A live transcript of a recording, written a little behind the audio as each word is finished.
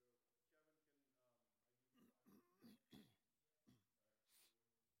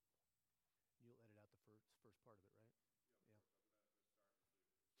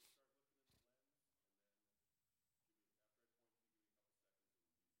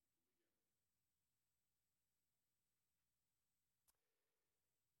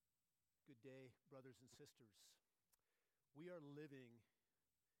day, brothers and sisters. We are living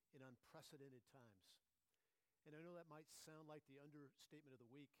in unprecedented times. And I know that might sound like the understatement of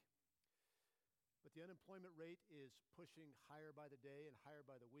the week, but the unemployment rate is pushing higher by the day and higher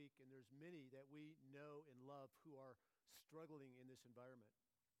by the week, and there's many that we know and love who are struggling in this environment.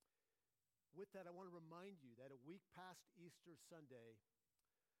 With that, I want to remind you that a week past Easter Sunday,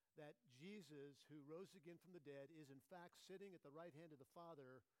 that Jesus, who rose again from the dead, is in fact sitting at the right hand of the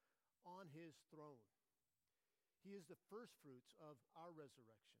Father on his throne. He is the first fruits of our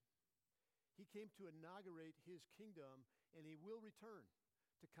resurrection. He came to inaugurate his kingdom, and he will return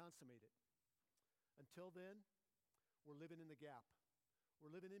to consummate it. Until then, we're living in the gap.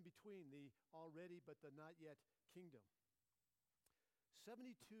 We're living in between the already but the not yet kingdom.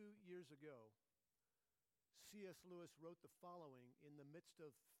 72 years ago, C.S. Lewis wrote the following in the midst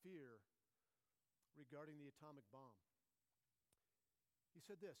of fear regarding the atomic bomb. He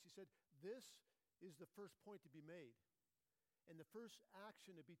said this, "This is the first point to be made, and the first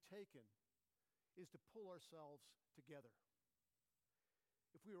action to be taken is to pull ourselves together.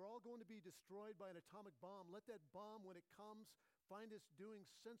 If we are all going to be destroyed by an atomic bomb, let that bomb, when it comes, find us doing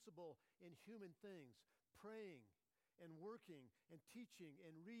sensible and human things, praying and working and teaching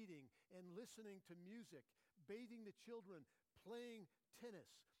and reading and listening to music, bathing the children, playing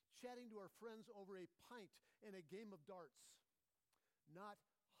tennis, chatting to our friends over a pint and a game of darts, not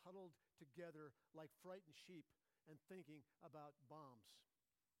huddled together like frightened sheep and thinking about bombs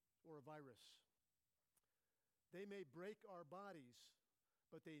or a virus. They may break our bodies,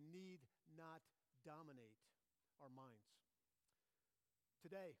 but they need not dominate our minds."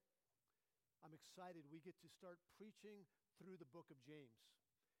 Today, I'm excited we get to start preaching through the book of James.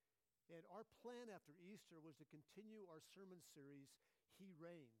 And our plan after Easter was to continue our sermon series, He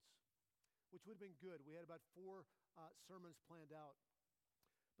Reigns, which would have been good. We had about 4 sermons planned out.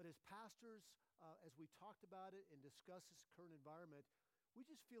 But as pastors, as we talked about it and discussed this current environment, we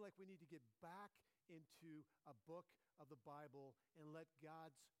just feel like we need to get back into a book of the Bible and let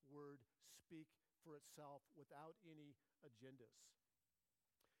God's word speak for itself without any agendas.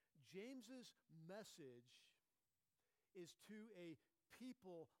 James's message is to a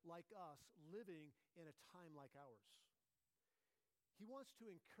people like us living in a time like ours. He wants to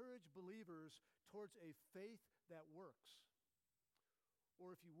encourage believers towards a faith that works,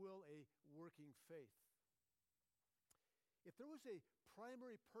 or if you will, a working faith. If there was a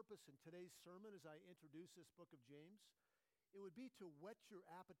primary purpose in today's sermon as I introduce this book of James, it would be to whet your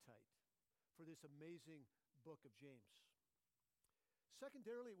appetite for this amazing book of James.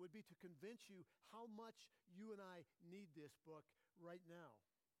 Secondarily, it would be to convince you how much you and I need this book right now.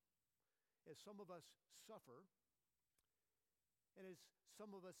 As some of us suffer, and as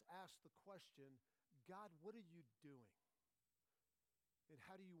some of us ask the question, God, what are you doing? And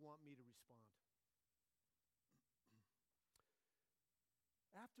how do you want me to respond?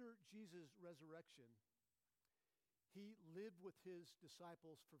 After Jesus' resurrection, he lived with his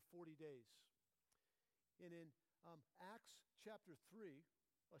disciples for 40 days. And in Acts chapter 1,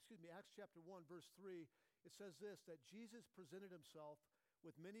 verse 3, it says this, that Jesus presented himself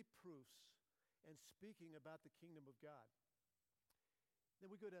with many proofs and speaking about the kingdom of God.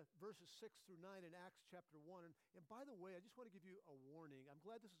 Then we go to verses 6 through 9 in Acts chapter 1. And by the way, I just want to give you a warning. I'm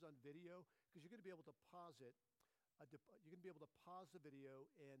glad this is on video because you're going to be able to pause it. You're going to be able to pause the video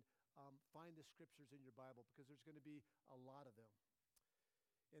and find the scriptures in your Bible because there's going to be a lot of them.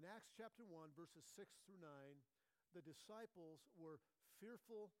 In Acts chapter 1, verses 6 through 9, the disciples were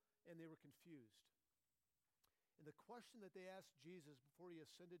fearful and they were confused. And the question that they asked Jesus before he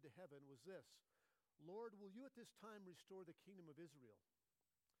ascended to heaven was this, "Lord, will you at this time restore the kingdom of Israel?"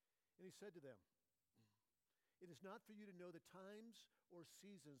 And he said to them, "It is not for you to know the times or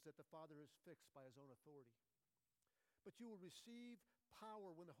seasons that the Father has fixed by his own authority. But you will receive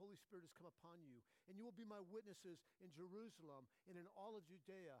power when the Holy Spirit has come upon you, and you will be my witnesses in Jerusalem and in all of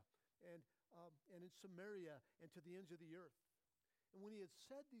Judea and in Samaria and to the ends of the earth." And when he had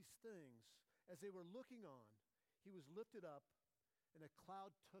said these things, as they were looking on, he was lifted up, and a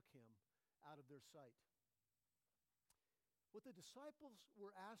cloud took him out of their sight. What the disciples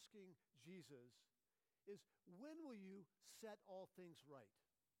were asking Jesus is, when will you set all things right?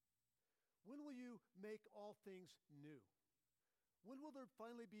 When will you make all things new? When will there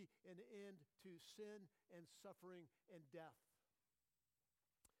finally be an end to sin and suffering and death?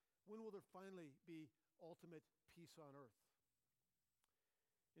 When will there finally be ultimate peace on earth?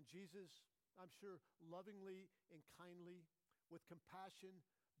 And Jesus, I'm sure lovingly and kindly, with compassion,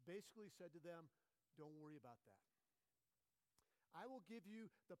 basically said to them, don't worry about that. I will give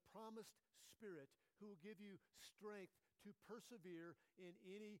you the promised Spirit who will give you strength to persevere in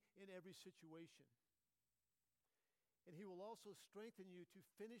any and every situation. And he will also strengthen you to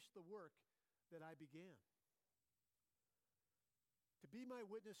finish the work that I began. To be my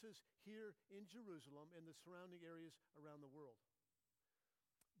witnesses here in Jerusalem and the surrounding areas around the world.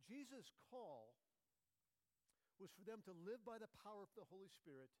 Jesus' call was for them to live by the power of the Holy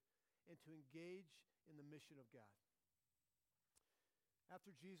Spirit and to engage in the mission of God.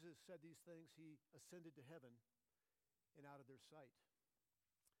 After Jesus said these things, he ascended to heaven and out of their sight.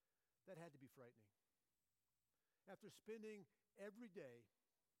 That had to be frightening. After spending every day,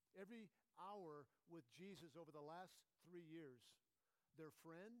 every hour with Jesus over the last 3 years, their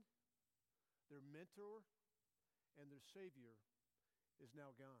friend, their mentor, and their Savior is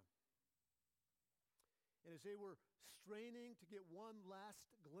now gone. And as they were straining to get one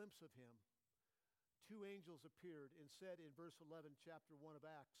last glimpse of him, 2 angels appeared and said in verse 11, chapter 1 of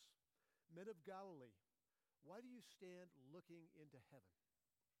Acts, "Men of Galilee, why do you stand looking into heaven?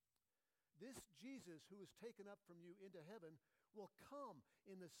 This Jesus who was taken up from you into heaven will come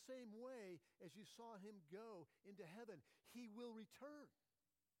in the same way as you saw him go into heaven. He will return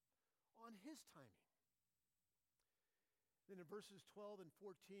on his timing." Then in verses 12 and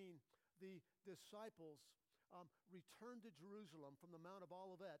 14, the disciples returned to Jerusalem from the Mount of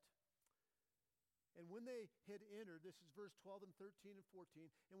Olivet. And when they had entered, this is verse 12 and 13 and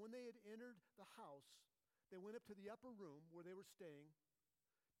 14, and when they had entered the house, they went up to the upper room where they were staying.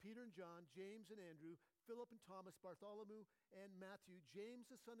 Peter and John, James and Andrew, Philip and Thomas, Bartholomew and Matthew, James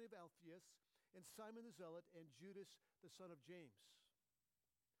the son of Alphaeus, and Simon the Zealot, and Judas the son of James.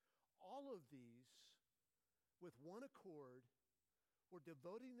 All of these, with one accord, were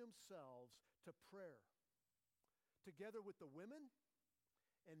devoting themselves to prayer, together with the women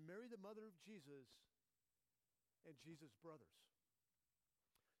and Mary, the mother of Jesus, and Jesus' brothers.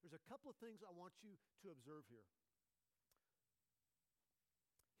 There's a couple of things I want you to observe here.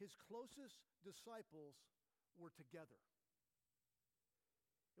 His closest disciples were together.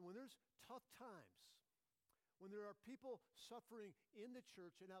 And when there's tough times, when there are people suffering in the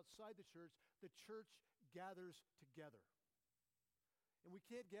church and outside the church gathers together. And we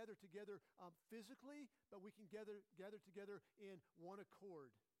can't gather together physically, but we can gather together in one accord,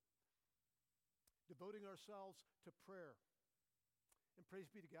 devoting ourselves to prayer. And praise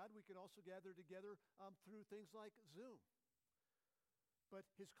be to God, we can also gather together through things like Zoom. But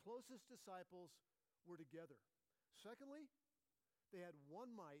his closest disciples were together. Secondly, they had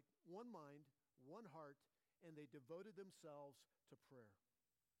one mind, one heart, and they devoted themselves to prayer.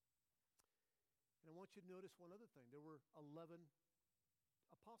 And I want you to notice one other thing. There were 11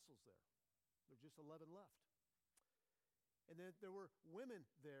 apostles there. There were just 11 left. And then there were women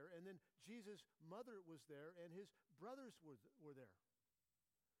there, and then Jesus' mother was there, and his brothers were there.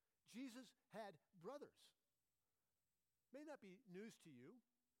 Jesus had brothers. May not be news to you,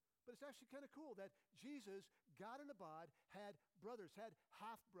 but it's actually kind of cool that Jesus, God in a bod, had brothers, had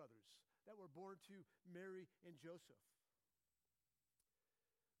half-brothers that were born to Mary and Joseph.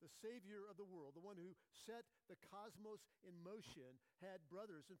 The Savior of the world, the one who set the cosmos in motion, had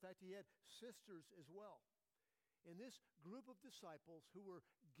brothers. In fact, he had sisters as well. And this group of disciples who were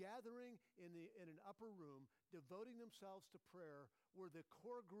gathering in an upper room, devoting themselves to prayer, were the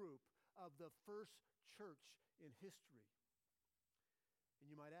core group of the first church in history. And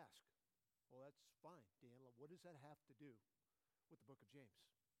you might ask, well, that's fine, Dan. What does that have to do with the book of James?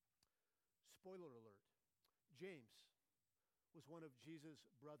 Spoiler alert. James was one of Jesus'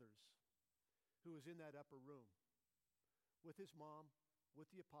 brothers who was in that upper room with his mom, with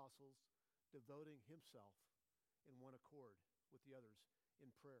the apostles, devoting himself in one accord with the others in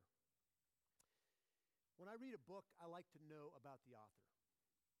prayer. When I read a book, I like to know about the author.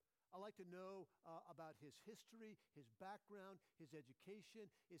 I like to know about his history, his background, his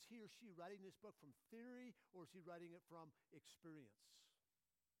education. Is he or she writing this book from theory, or is he writing it from experience?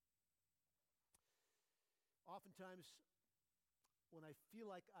 Oftentimes, when I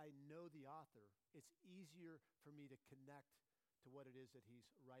feel like I know the author, it's easier for me to connect to what it is that he's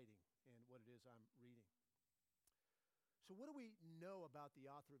writing and what it is I'm reading. So what do we know about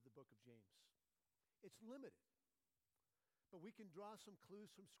the author of the book of James? It's limited. But we can draw some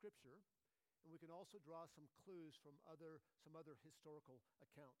clues from Scripture, and we can also draw some clues from some other historical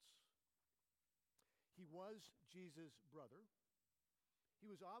accounts. He was Jesus' brother.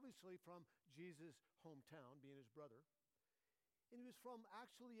 He was obviously from Jesus' hometown, being his brother. And he was from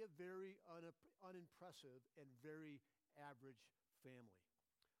actually a very unimpressive and very average family.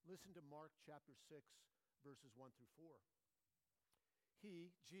 Listen to Mark chapter 6, verses 1 through 4.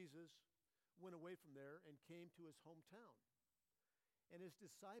 He, Jesus, went away from there and came to his hometown. and his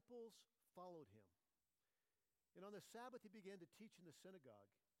disciples followed him. And on the Sabbath he began to teach in the synagogue.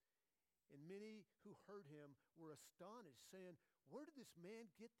 And many who heard him were astonished, saying, "Where did this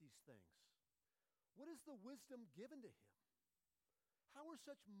man get these things? What is the wisdom given to him? How are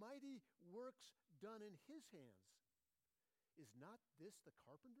such mighty works done in his hands? Is not this the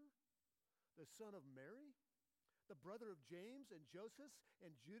carpenter, the son of Mary, the brother of James and Joseph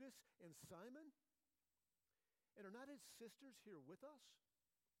and Judas and Simon? And are not his sisters here with us?"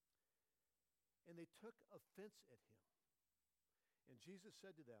 And they took offense at him. And Jesus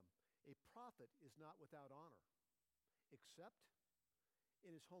said to them, "A prophet is not without honor, except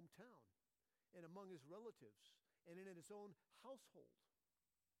in his hometown and among his relatives and in his own household."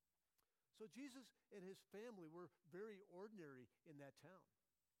 So Jesus and his family were very ordinary in that town.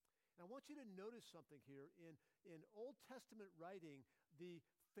 And I want you to notice something here. In Old Testament writing, the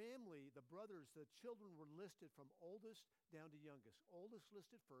family, the brothers, the children were listed from oldest down to youngest. Oldest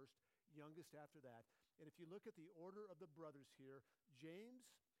listed first, youngest after that. And if you look at the order of the brothers here, James,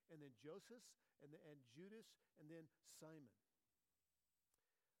 and then Joseph, and Judas, and then Simon.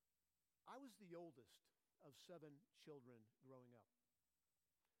 I was the oldest of 7 children growing up.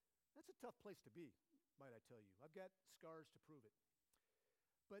 That's a tough place to be, might I tell you. I've got scars to prove it.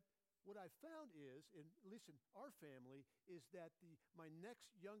 But what I found is, at least in our family, is that my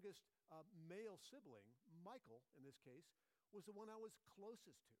next youngest male sibling, Michael in this case, was the one I was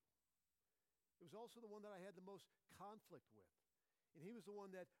closest to. It was also the one that I had the most conflict with. And he was the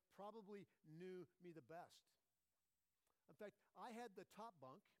one that probably knew me the best. In fact, I had the top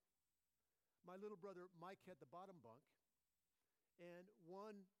bunk. My little brother Mike had the bottom bunk. And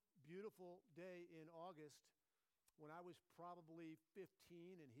one beautiful day in August, when I was probably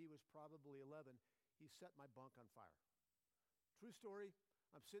 15 and he was probably 11, he set my bunk on fire. True story.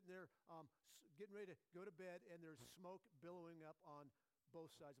 I'm sitting there getting ready to go to bed, and there's smoke billowing up on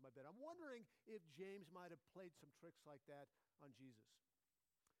both sides of my bed. I'm wondering if James might have played some tricks like that on Jesus.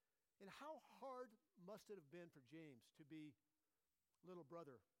 And how hard must it have been for James to be little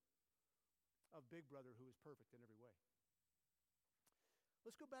brother of big brother who is perfect in every way?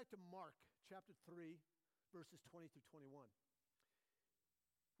 Let's go back to Mark chapter 3, verses 20 through 21,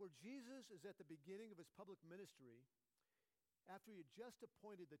 where Jesus is at the beginning of his public ministry after he had just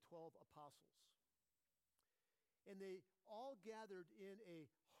appointed the 12 apostles. And they all gathered in a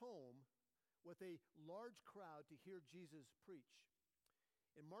home with a large crowd to hear Jesus preach.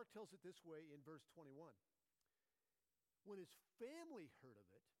 And Mark tells it this way in verse 21. When his family heard of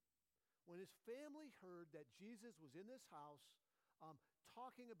it, when his family heard that Jesus was in this house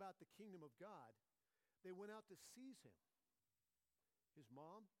talking about the kingdom of God, they went out to seize him, his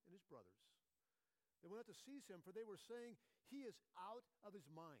mom and his brothers. They went out to seize him, for they were saying, "He is out of his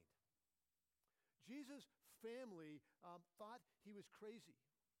mind." Jesus' family thought he was crazy.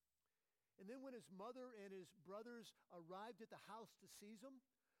 And then when his mother and his brothers arrived at the house to seize him,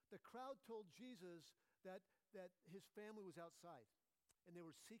 the crowd told Jesus that his family was outside and they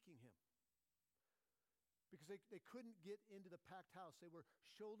were seeking him because they couldn't get into the packed house. They were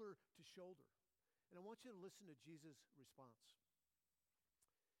shoulder to shoulder. And I want you to listen to Jesus' response.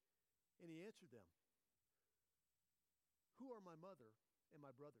 And he answered them, "Who are my mother and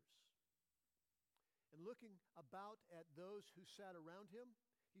my brothers?" And looking about at those who sat around him,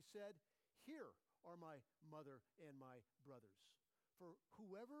 he said, "Here are my mother and my brothers. For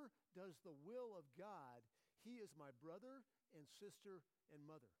whoever does the will of God, he is my brother and sister and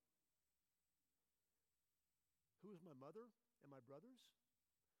mother." Who is my mother and my brothers?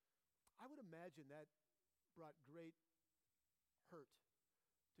 I would imagine that brought great hurt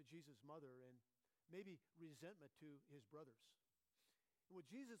to Jesus' mother and maybe resentment to his brothers. And what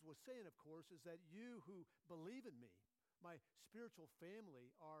Jesus was saying, of course, is that you who believe in me, my spiritual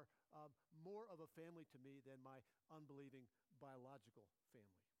family, are more of a family to me than my unbelieving biological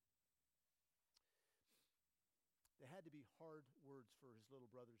family. They had to be hard words for his little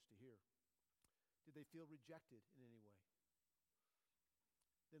brothers to hear. Did they feel rejected in any way?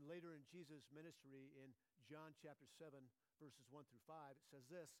 Then later in Jesus' ministry, in John chapter 7, verses 1 through 5, it says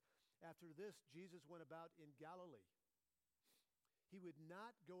this: "After this, Jesus went about in Galilee. He would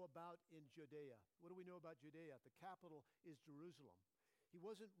not go about in Judea." What do we know about Judea? The capital is Jerusalem. He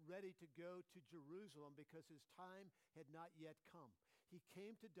wasn't ready to go to Jerusalem because his time had not yet come. He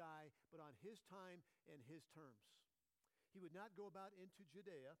came to die, but on his time and his terms. He would not go about into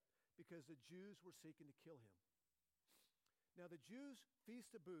Judea because the Jews were seeking to kill him. Now the Jews'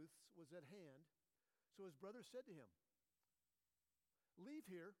 Feast of Booths was at hand, so his brothers said to him, "Leave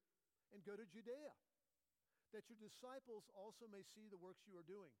here and go to Judea, that your disciples also may see the works you are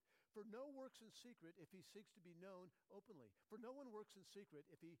doing. For no works in secret if he seeks to be known openly. For no one works in secret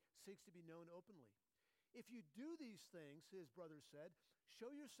if he seeks to be known openly. If you do these things, his brothers said,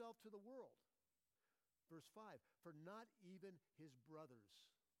 show yourself to the world. Verse 5, for not even his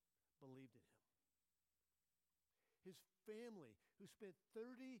brothers believed in him. His family, who spent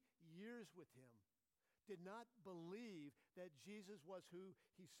 30 years with him, did not believe that Jesus was who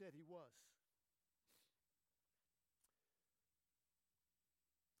he said he was.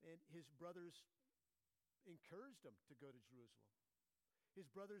 And his brothers encouraged him to go to Jerusalem. His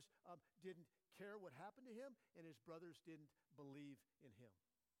brothers didn't care what happened to him, and his brothers didn't believe in him.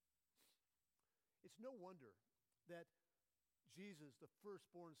 It's no wonder that Jesus, the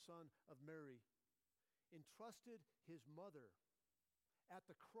firstborn son of Mary, entrusted his mother at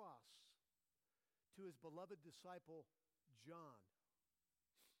the cross to his beloved disciple John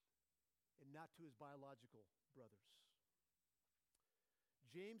and not to his biological brothers.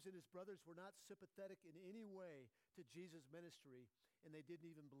 James and his brothers were not sympathetic in any way to Jesus' ministry, and they didn't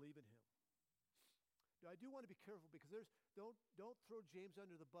even believe in him. Now, I do want to be careful because don't throw James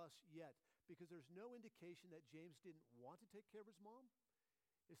under the bus yet, because there's no indication that James didn't want to take care of his mom.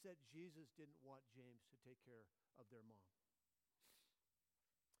 It's that Jesus didn't want James to take care of their mom.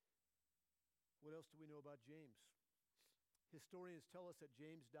 What else do we know about James? Historians tell us that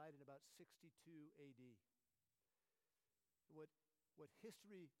James died in about 62 AD. What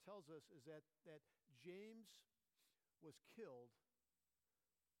history tells us is that James was killed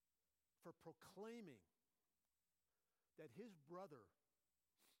for proclaiming that his brother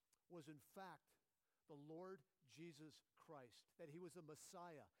was in fact the Lord Jesus Christ, that he was the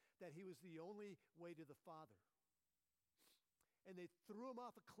Messiah, that he was the only way to the Father. And they threw him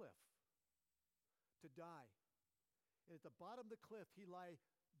off a cliff to die. And at the bottom of the cliff, he lay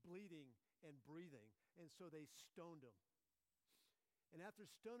bleeding and breathing, and so they stoned him. And after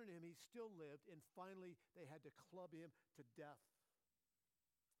stoning him, he still lived, and finally they had to club him to death.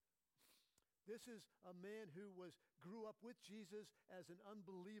 This is a man who grew up with Jesus as an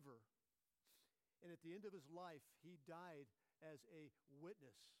unbeliever, and at the end of his life, he died as a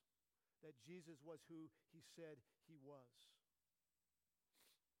witness that Jesus was who he said he was.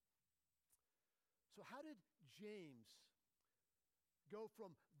 So how did James go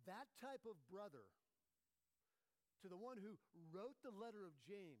from that type of brother to the one who wrote the letter of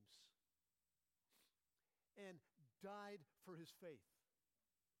James and died for his faith?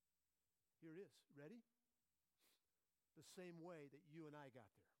 Here it is. Ready? The same way that you and I got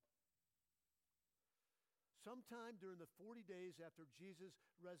there. Sometime during the 40 days after Jesus'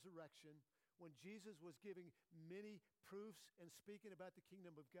 resurrection, when Jesus was giving many proofs and speaking about the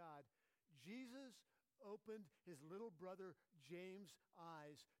kingdom of God, Jesus opened his little brother James'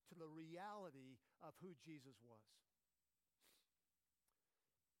 eyes to the reality of who Jesus was.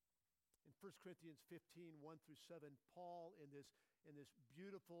 In 1 Corinthians 15, 1 through 7, Paul, in this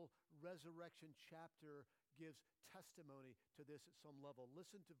beautiful resurrection chapter, gives testimony to this at some level.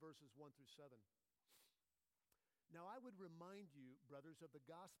 Listen to verses 1 through 7. Now I would remind you, brothers, of the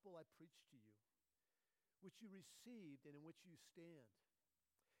gospel I preached to you, which you received and in which you stand,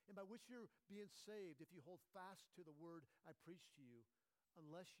 and by which you're being saved if you hold fast to the word I preached to you,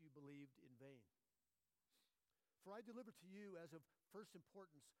 unless you believed in vain. For I delivered to you as of first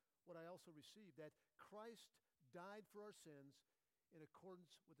importance what I also received, that Christ died for our sins in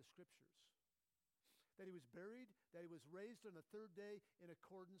accordance with the Scriptures, that he was buried, that he was raised on the third day in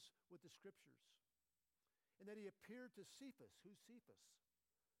accordance with the Scriptures, and that he appeared to Cephas. Who's Cephas?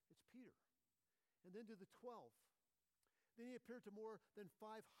 It's Peter. And then to the 12. Then he appeared to more than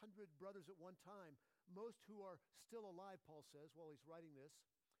 500 brothers at one time, most who are still alive, Paul says, while he's writing this,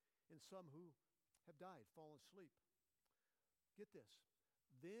 and some who have died, fallen asleep. Get this.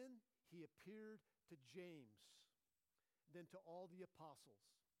 Then he appeared to James, then to all the apostles.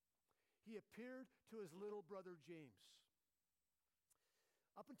 He appeared to his little brother James.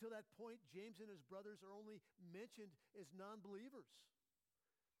 Up until that point, James and his brothers are only mentioned as non-believers,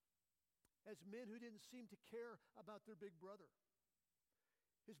 as men who didn't seem to care about their big brother.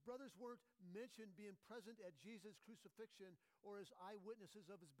 His brothers weren't mentioned being present at Jesus' crucifixion or as eyewitnesses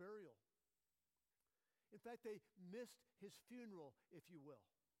of his burial. In fact, they missed his funeral, if you will.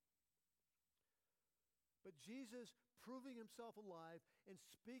 But Jesus, proving himself alive and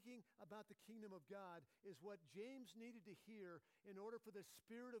speaking about the kingdom of God, is what James needed to hear in order for the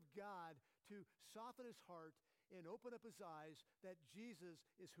Spirit of God to soften his heart and open up his eyes that Jesus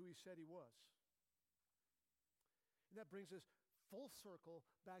is who he said he was. And that brings us full circle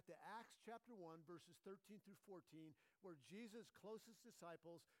back to Acts chapter 1, verses 13 through 14, where Jesus' closest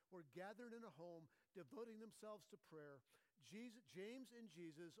disciples were gathered in a home, devoting themselves to prayer. James and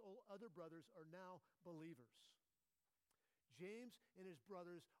Jesus, other brothers, are now believers. James and his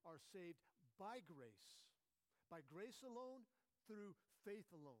brothers are saved by grace alone, through faith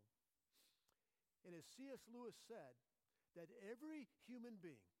alone. And as C.S. Lewis said, that every human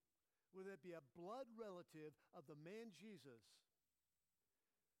being, whether it be a blood relative of the man Jesus,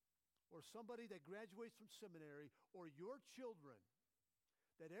 or somebody that graduates from seminary, or your children,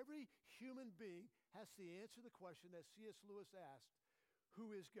 that every human being has to answer the question that C.S. Lewis asked,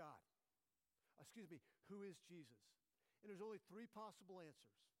 who is God? Who is Jesus? And there's only three possible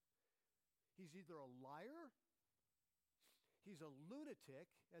answers. He's either a liar, he's a lunatic,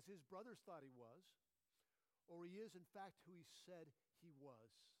 as his brothers thought he was, or he is, in fact, who he said he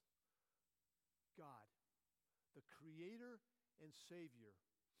was, God, the creator and savior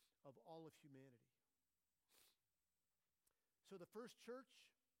of all of humanity. So the first church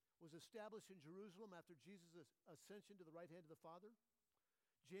was established in Jerusalem after Jesus' ascension to the right hand of the Father.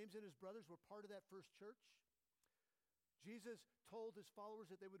 James and his brothers were part of that first church. Jesus told his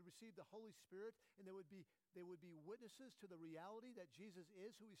followers that they would receive the Holy Spirit and they would be witnesses to the reality that Jesus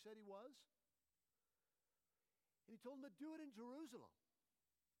is who he said he was. And he told them to do it in Jerusalem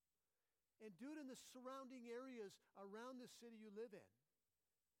and do it in the surrounding areas around the city you live in.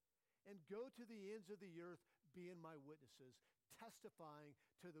 And go to the ends of the earth, being my witnesses, testifying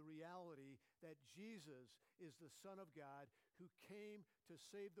to the reality that Jesus is the Son of God who came to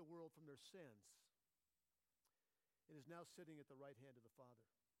save the world from their sins and is now sitting at the right hand of the Father.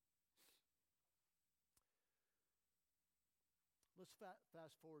 Let's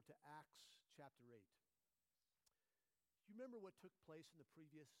fast forward to Acts chapter 8. Do you remember what took place in the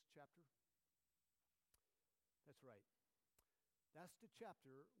previous chapter? That's right. That's the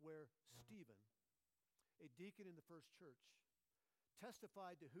chapter where Stephen, a deacon in the first church,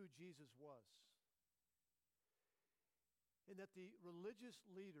 testified to who Jesus was. And that the religious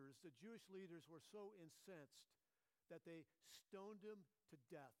leaders, the Jewish leaders, were so incensed that they stoned him to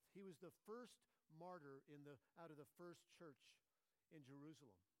death. He was the first martyr out of the first church in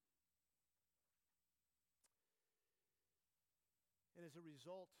Jerusalem. And as a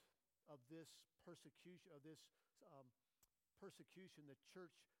result of this persecution, the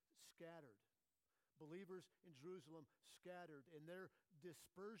church scattered. Believers in Jerusalem scattered, and their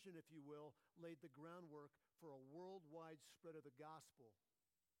dispersion, if you will, laid the groundwork for a worldwide spread of the gospel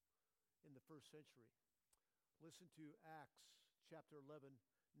in the first century. Listen to Acts chapter 11,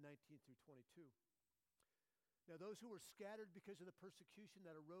 19 through 22. Now those who were scattered because of the persecution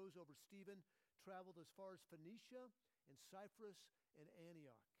that arose over Stephen traveled as far as Phoenicia and Cyprus and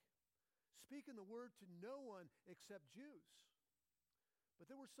Antioch, speaking the word to no one except Jews. But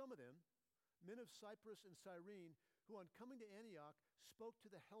there were some of them, men of Cyprus and Cyrene, who on coming to Antioch spoke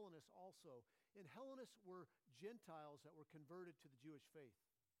to the Hellenists also. And Hellenists were Gentiles that were converted to the Jewish faith.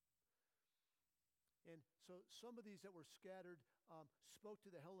 And so some of these that were scattered spoke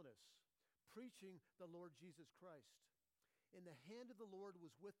to the Hellenists, preaching the Lord Jesus Christ. And the hand of the Lord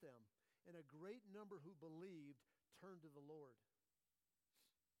was with them, and a great number who believed turned to the Lord.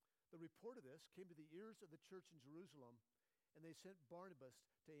 The report of this came to the ears of the church in Jerusalem, and they sent Barnabas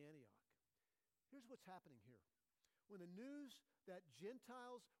to Antioch. Here's what's happening here. When the news that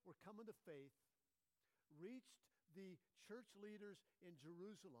Gentiles were coming to faith reached the church leaders in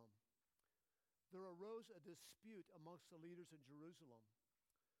Jerusalem, there arose a dispute amongst the leaders in Jerusalem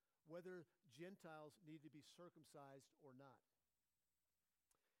whether Gentiles need to be circumcised or not.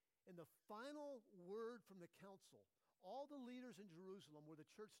 And the final word from the council, all the leaders in Jerusalem where the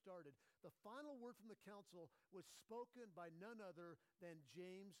church started, the final word from the council was spoken by none other than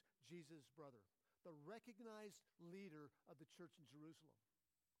James, Jesus' brother, the recognized leader of the church in Jerusalem.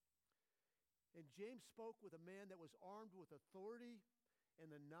 And James spoke with a man that was armed with authority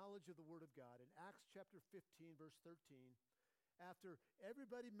and the knowledge of the word of God. In Acts chapter 15, verse 13, after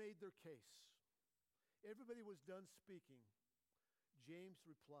everybody made their case, everybody was done speaking, James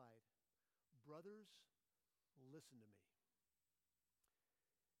replied, "Brothers, listen to me."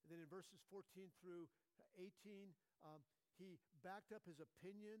 And then in verses 14 through 18, he backed up his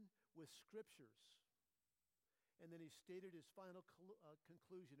opinion with scriptures. And then he stated his final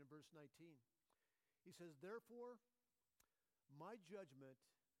conclusion in verse 19. He says, "Therefore, my judgment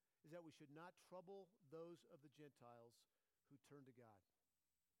is that we should not trouble those of the Gentiles who turn to God."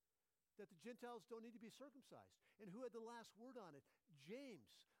 That the Gentiles don't need to be circumcised. And who had the last word on it? James,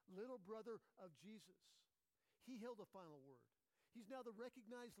 little brother of Jesus. He held the final word. He's now the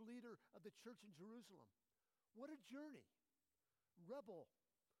recognized leader of the church in Jerusalem. What a journey. Rebel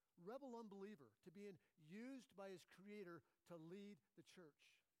unbeliever, to being used by his creator to lead the church.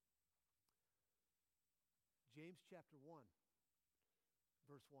 James chapter 1,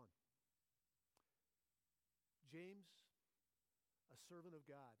 verse 1. James, a servant of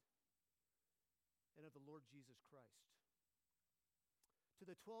God and of the Lord Jesus Christ. To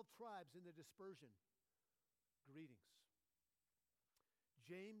the 12 tribes in the dispersion, greetings.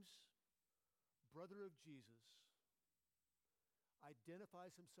 James, brother of Jesus,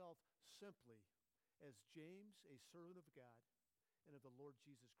 identifies himself simply as James, a servant of God and of the Lord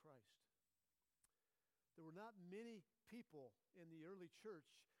Jesus Christ. There were not many people in the early church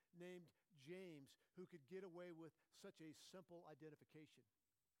named James who could get away with such a simple identification.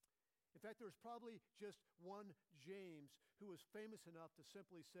 In fact, there was probably just one James who was famous enough to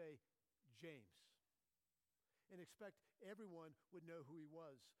simply say, James, and expect everyone would know who he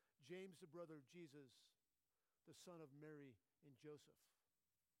was. James, the brother of Jesus, the son of Mary and Joseph.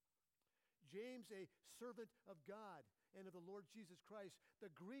 James, a servant of God and of the Lord Jesus Christ.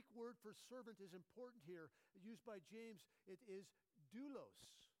 The Greek word for servant is important here. Used by James, it is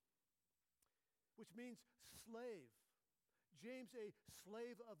doulos, which means slave. James, a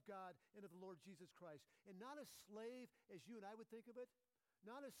slave of God and of the Lord Jesus Christ. And not a slave as you and I would think of it.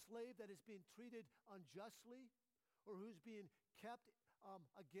 Not a slave that is being treated unjustly or who's being kept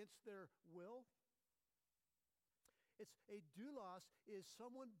against their will. It's a doulos is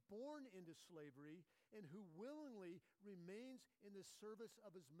someone born into slavery and who willingly remains in the service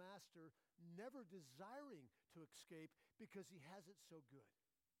of his master, never desiring to escape because he has it so good.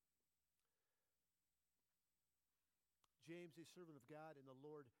 James, a servant of God and the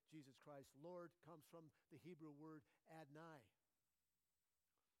Lord Jesus Christ. Lord comes from the Hebrew word Adonai,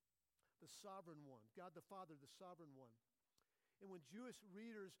 the sovereign one. God the Father, the sovereign one. And when Jewish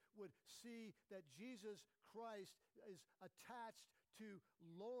readers would see that Jesus Christ is attached to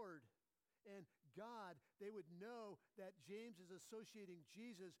Lord and God, they would know that James is associating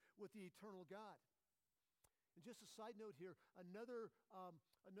Jesus with the eternal God. And just a side note here, another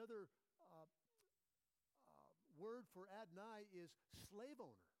word for Adonai is slave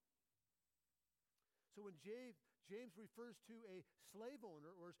owner. So when James refers to a slave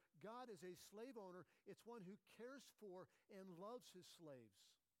owner, or God as a slave owner, it's one who cares for and loves his slaves.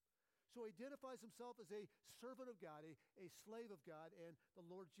 So he identifies himself as a servant of God, a slave of God, and the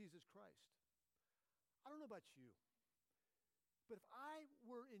Lord Jesus Christ. I don't know about you, but if I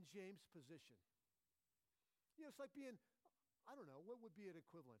were in James' position, it's like being, I don't know, what would be an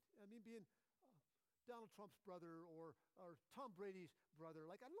equivalent? I mean, being Donald Trump's brother or Tom Brady's brother.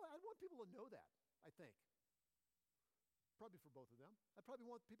 Like, I'd want people to know that, I think. Probably for both of them. I probably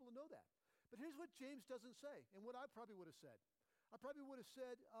want people to know that. But here's what James doesn't say, and what I probably would have said. I probably would have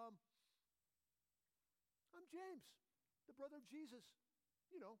said, I'm James, the brother of Jesus,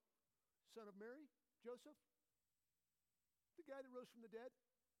 son of Mary, Joseph, the guy that rose from the dead.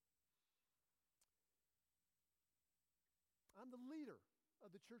 I'm the leader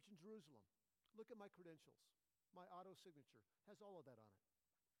of the church in Jerusalem. Look at my credentials. My auto signature has all of that on it.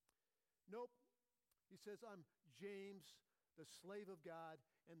 Nope. He says, I'm James, the slave of God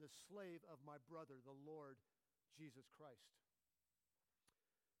and the slave of my brother, the Lord Jesus Christ.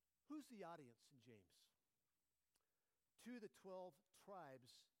 Who's the audience in James? To the 12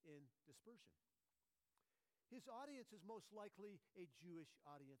 tribes in dispersion. His audience is most likely a Jewish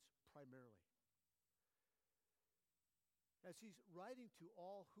audience primarily. As he's writing to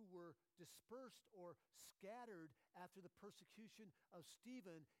all who were dispersed or scattered after the persecution of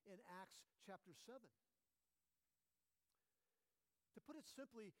Stephen in Acts chapter 7. To put it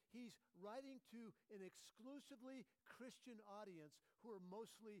simply, he's writing to an exclusively Christian audience who are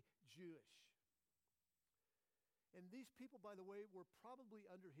mostly Jewish. And these people, by the way, were probably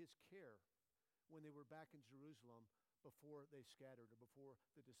under his care when they were back in Jerusalem before they scattered or before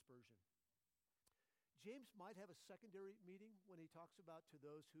the dispersion. James might have a secondary meaning when he talks about to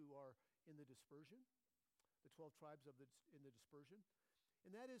those who are in the dispersion, the 12 tribes in the dispersion.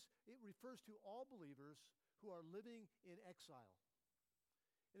 And that is, it refers to all believers who are living in exile,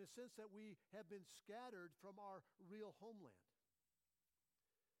 in a sense that we have been scattered from our real homeland,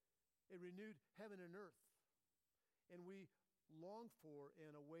 a renewed heaven and earth, and we long for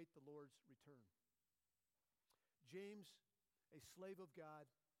and await the Lord's return. James, a slave of God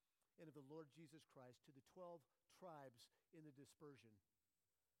and of the Lord Jesus Christ, to the 12 tribes in the dispersion,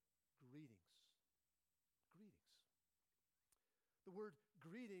 greetings. Greetings. The word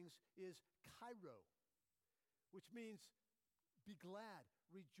greetings is kairo, which means be glad,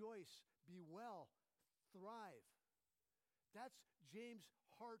 rejoice, be well, thrive. That's James'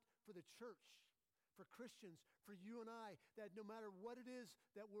 heart for the church, for Christians, for you and I, that no matter what it is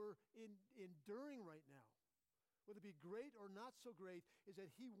that we're enduring right now, whether it be great or not so great, is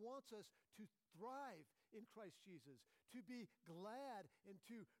that he wants us to thrive in Christ Jesus, to be glad and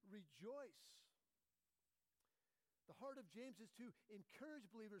to rejoice. The heart of James is to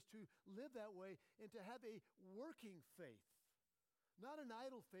encourage believers to live that way and to have a working faith. Not an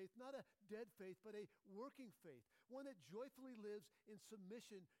idle faith, not a dead faith, but a working faith. One that joyfully lives in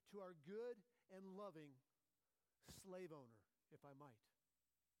submission to our good and loving slave owner, if I might.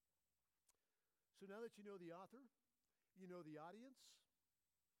 So now that you know the author, you know the audience,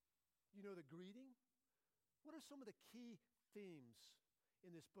 you know the greeting, what are some of the key themes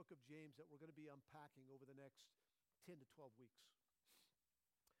in this book of James that we're going to be unpacking over the next 10 to 12 weeks?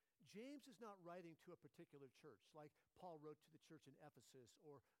 James is not writing to a particular church like Paul wrote to the church in Ephesus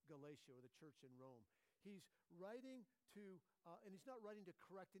or Galatia or the church in Rome. He's writing to, and he's not writing to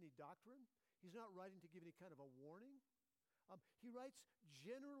correct any doctrine. He's not writing to give any kind of a warning. He writes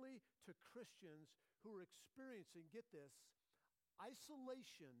generally to Christians who are experiencing, get this,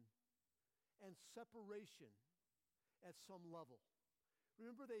 isolation and separation at some level.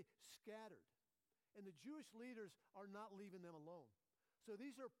 Remember, they scattered, and the Jewish leaders are not leaving them alone. So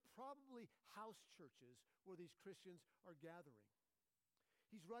these are probably house churches where these Christians are gathering.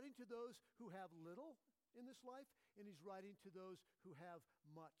 He's writing to those who have little in this life, and he's writing to those who have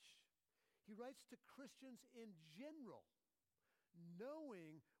much. He writes to Christians in general,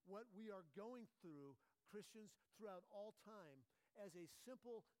 knowing what we are going through, Christians throughout all time, as a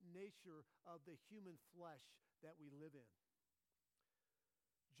simple nature of the human flesh that we live in.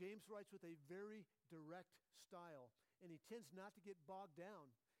 James writes with a very direct style, and he tends not to get bogged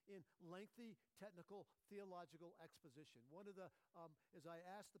down in lengthy, technical, theological exposition. One of the, as I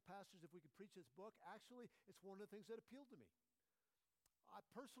asked the pastors if we could preach this book, actually, it's one of the things that appealed to me.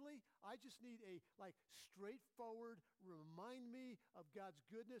 I just need a straightforward, remind me of God's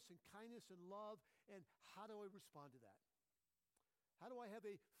goodness and kindness and love, and how do I respond to that? How do I have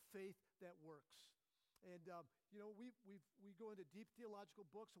a faith that works? And, we go into deep theological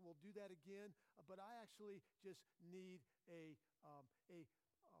books, and we'll do that again, but I actually just need a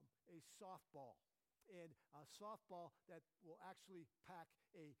softball, and a softball that will actually pack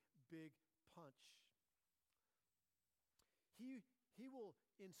a big punch. He will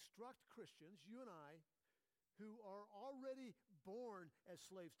instruct Christians, you and I, who are already born as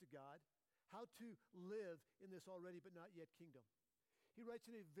slaves to God, how to live in this already but not yet kingdom. He writes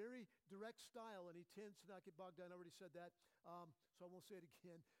in a very direct style, and he tends to not get bogged down. I already said that, so I won't say it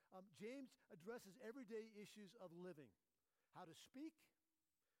again. James addresses everyday issues of living, how to speak,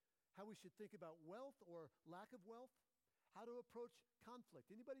 how we should think about wealth or lack of wealth, how to approach conflict.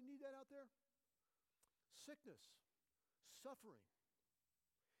 Anybody need that out there? Sickness, suffering.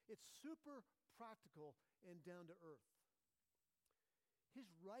 It's super practical and down to earth. His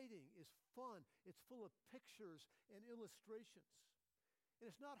writing is fun. It's full of pictures and illustrations. And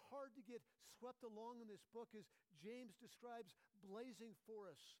it's not hard to get swept along in this book as James describes blazing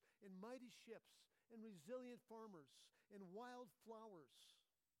forests and mighty ships and resilient farmers and wild flowers.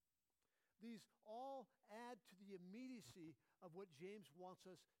 These all add to the immediacy of what James wants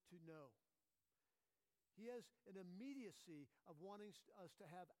us to know. He has an immediacy of wanting us to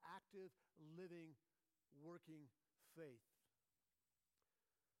have active, living, working faith.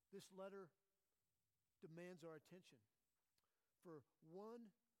 This letter demands our attention for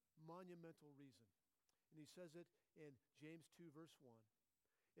one monumental reason. And he says it in James 2, verse 1.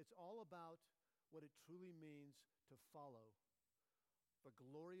 It's all about what it truly means to follow the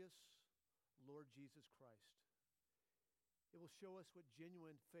glorious Lord Jesus Christ. It will show us what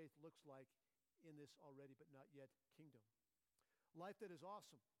genuine faith looks like in this already but not yet kingdom. Life that is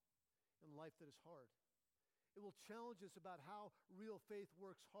awesome and life that is hard. It will challenge us about how real faith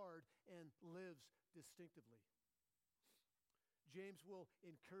works hard and lives distinctively. James will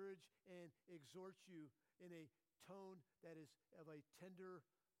encourage and exhort you in a tone that is of a tender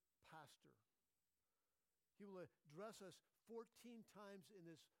pastor. He will address us 14 times in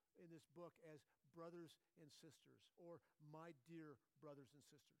this book as brothers and sisters, or my dear brothers and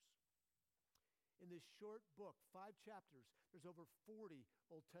sisters. In this short book, 5 chapters, there's over 40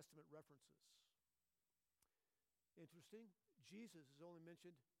 Old Testament references. Interesting, Jesus is only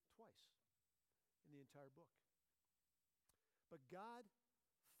mentioned twice in the entire book. But God,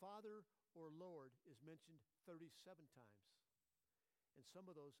 Father, or Lord is mentioned 37 times. And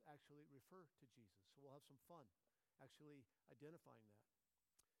some of those actually refer to Jesus. So we'll have some fun actually identifying that.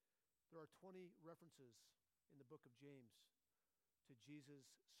 There are 20 references in the book of James to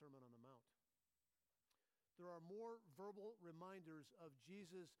Jesus' Sermon on the Mount. There are more verbal reminders of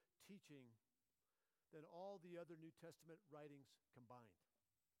Jesus' teaching than all the other New Testament writings combined.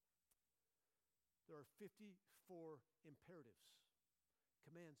 There are are 54 imperatives,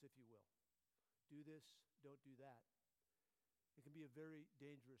 commands, if you will. Do this, don't do that. It can be a very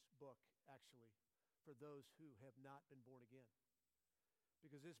dangerous book, actually, for those who have not been born again.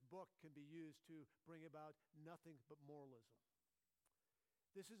 Because this book can be used to bring about nothing but moralism.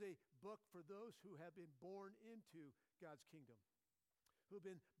 This is a book for those who have been born into God's kingdom, who have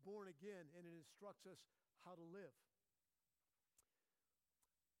been born again, and it instructs us how to live.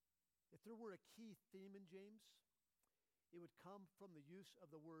 If there were a key theme in James, it would come from the use of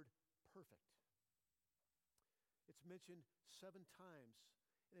the word perfect. It's mentioned 7 times,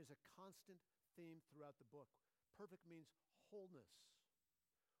 and is a constant theme throughout the book. Perfect means wholeness,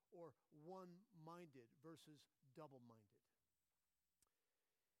 or one-minded versus double-minded.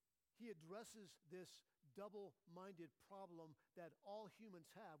 He addresses this double-minded problem that all humans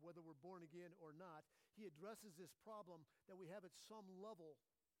have, whether we're born again or not. He addresses this problem that we have at some level,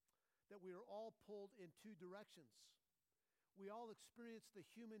 that we are all pulled in 2 directions. We all experience the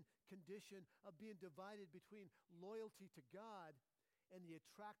human condition of being divided between loyalty to God and the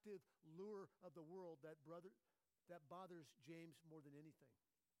attractive lure of the world that bothers James more than anything.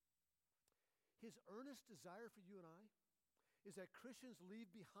 His earnest desire for you and I is that Christians leave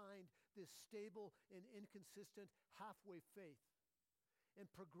behind this stable and inconsistent halfway faith and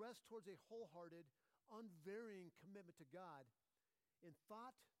progress towards a wholehearted, unvarying commitment to God in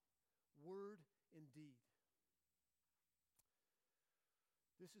thought, word, and deed.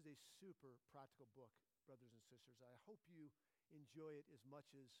 This is a super practical book, brothers and sisters. I hope you enjoy it as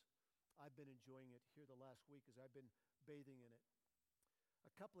much as I've been enjoying it here the last week as I've been bathing in it.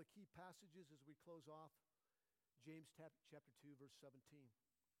 A couple of key passages as we close off. James chapter 2, verse 17.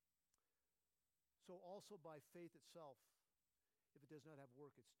 So also by faith itself, if it does not have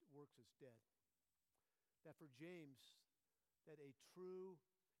works, it's dead. That for James, that a true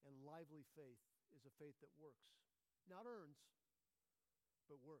and lively faith is a faith that works. Not earns,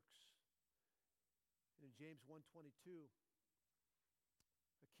 but works. And in James 1:22,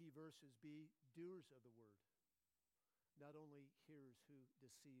 a key verse is be doers of the word, not only hearers who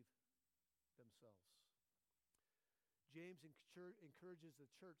deceive themselves. James encourages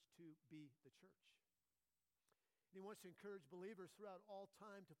the church to be the church. And he wants to encourage believers throughout all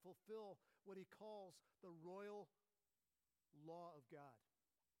time to fulfill what he calls the royal law of God,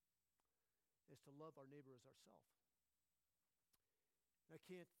 is to love our neighbor as ourselves. I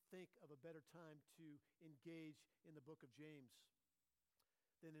can't think of a better time to engage in the book of James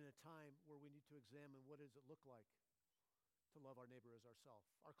than in a time where we need to examine what does it look like to love our neighbor as ourselves,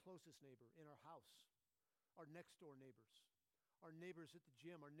 our closest neighbor in our house, our next door neighbors, our neighbors at the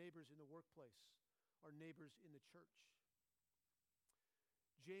gym, our neighbors in the workplace, our neighbors in the church.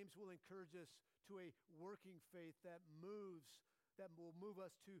 James will encourage us to a working faith that will move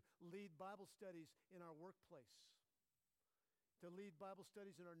us to lead Bible studies in our workplace, to lead Bible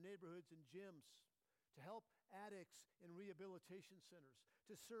studies in our neighborhoods and gyms, to help addicts in rehabilitation centers,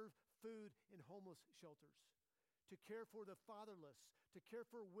 to serve food in homeless shelters, to care for the fatherless, to care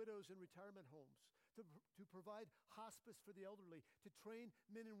for widows in retirement homes, to provide hospice for the elderly, to train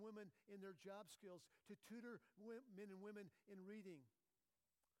men and women in their job skills, to tutor men and women in reading,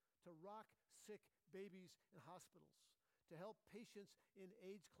 to rock sick babies in hospitals, to help patients in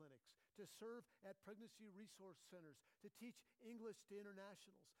AIDS clinics, to serve at pregnancy resource centers, to teach English to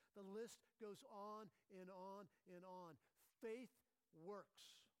internationals. The list goes on and on and on. Faith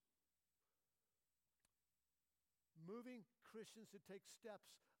works. Moving Christians to take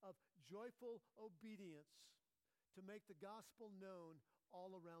steps of joyful obedience to make the gospel known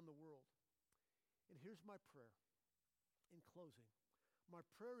all around the world. And here's my prayer in closing. My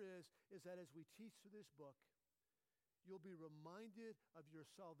prayer is that as we teach through this book, you'll be reminded of your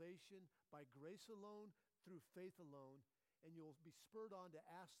salvation by grace alone, through faith alone, and you'll be spurred on to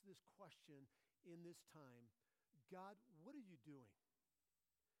ask this question in this time: God, what are you doing?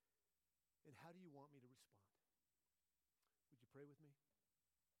 And how do you want me to respond? Would you pray with me?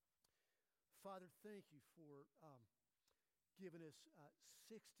 Father, thank you for giving us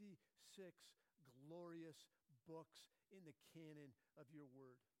 66 glorious books in the canon of your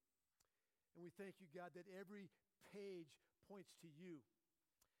word. And we thank you, God, that every page points to you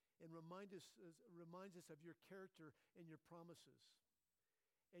and reminds us of your character and your promises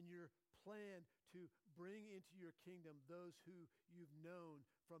and your plan to bring into your kingdom those who you've known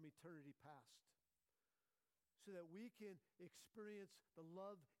from eternity past, so that we can experience the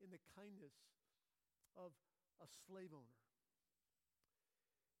love and the kindness of a slave owner.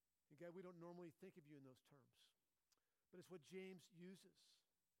 And God, we don't normally think of you in those terms, but it's what James uses.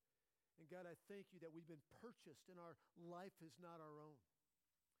 And God, I thank you that we've been purchased and our life is not our own.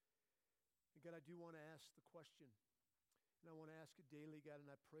 And And God, I do want to ask the question, and I want to ask it daily, God, and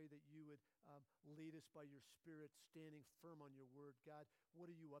I pray that you would lead us by your Spirit, standing firm on your word. God, what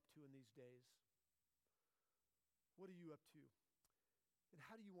are you up to in these days? What are you up to? And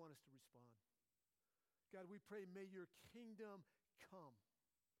how do you want us to respond? God, we pray, may your kingdom come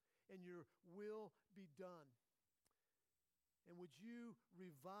and your will be done. And would you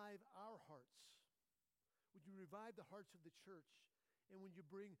revive our hearts? Would you revive the hearts of the church? And would you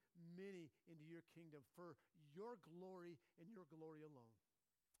bring many into your kingdom for your glory and your glory alone?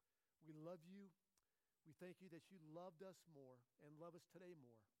 We love you. We thank you that you loved us more and love us today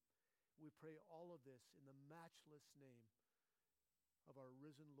more. We pray all of this in the matchless name of our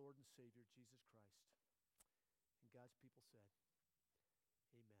risen Lord and Savior, Jesus Christ. And God's people said,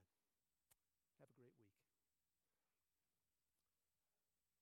 amen. Have a great week.